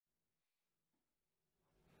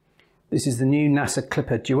This is the new NASA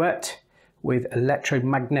Clipper Duet with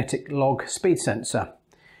electromagnetic log speed sensor.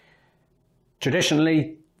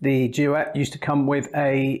 Traditionally, the Duet used to come with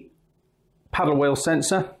a paddle wheel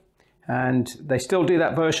sensor, and they still do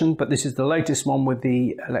that version, but this is the latest one with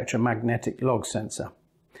the electromagnetic log sensor.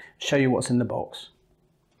 I'll show you what's in the box.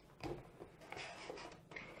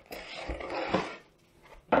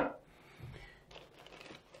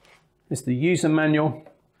 It's the user manual,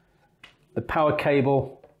 the power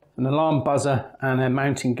cable, an alarm buzzer and a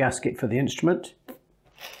mounting gasket for the instrument.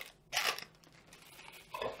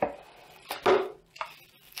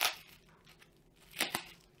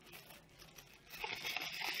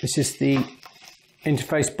 This is the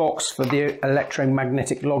interface box for the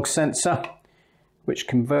electromagnetic log sensor, which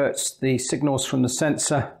converts the signals from the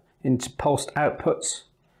sensor into pulsed outputs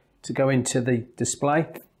to go into the display.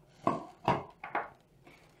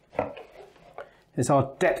 There's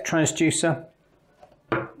our depth transducer,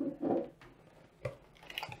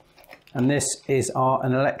 and this is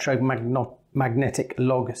an electromagnetic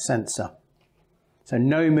log sensor. So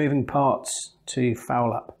no moving parts to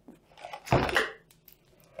foul up.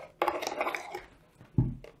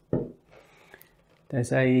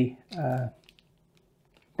 There's a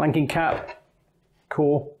blanking cap,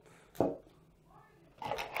 core, a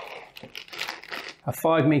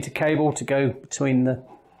 5-meter cable to go between the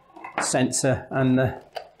sensor and the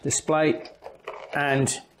display,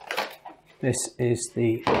 and this is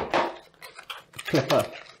the Clipper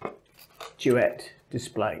Duet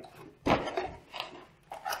display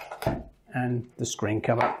and the screen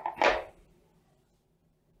cover.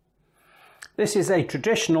 This is a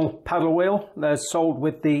traditional paddle wheel that's sold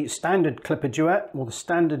with the standard Clipper Duet, or the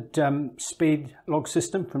standard speed log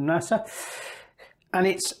system from NASA, and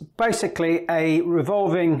it's basically a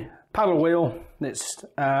revolving paddle wheel that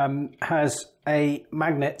has a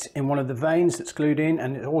magnet in one of the vanes that's glued in,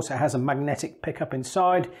 and it also has a magnetic pickup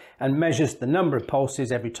inside and measures the number of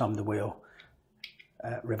pulses every time the wheel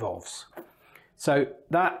revolves. So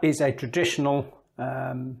that is a traditional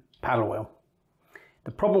paddle wheel.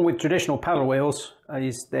 The problem with traditional paddle wheels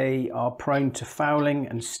is they are prone to fouling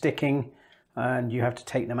and sticking, and you have to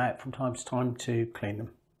take them out from time to time to clean them.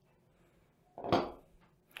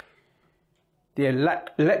 The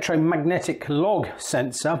electromagnetic log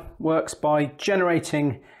sensor works by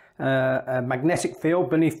generating a magnetic field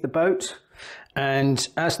beneath the boat, and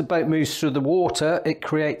as the boat moves through the water, it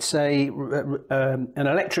creates an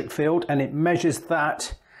electric field, and it measures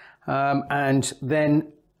that, and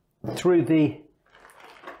then through the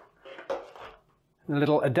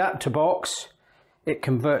little adapter box, it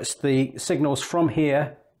converts the signals from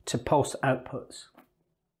here to pulse outputs.